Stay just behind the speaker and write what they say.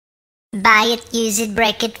Buy it, use it,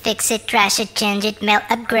 break it, fix it, trash it, change it, mail,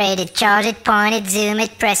 upgrade it, charge it, point it, zoom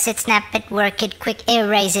it, press it, snap it, work it, quick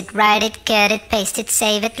erase it, write it, cut it, paste it,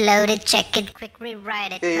 save it, load it, check it, quick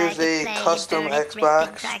rewrite it. Here's a custom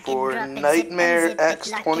Xbox for Nightmare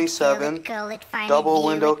X27, double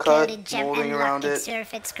window cut, molding around it,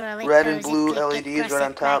 red and blue LEDs right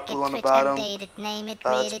on top, blue on the bottom.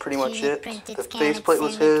 That's pretty much it. The faceplate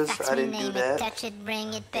was his, I didn't do that.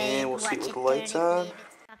 And we'll see it with the lights on.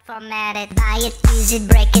 Format it, buy it, use it,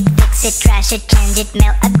 break it, fix it, trash it, change it,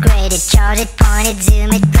 mail, upgrade it, charge it, point it, zoom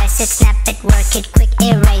it, press it, snap it, work it, quick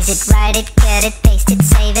erase it, write it, cut it, paste it,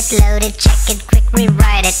 save it, load it, check it, quick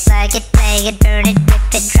rewrite it, plug it, play it, burn it, rip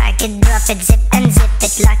it, drag it, drop it, zip and zip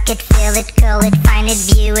it, lock it, fill it, curl it, find it,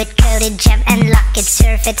 view it, code it, jump and lock it,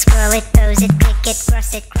 surf it, scroll it, pose it, click it,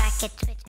 cross it, crack it, twitch.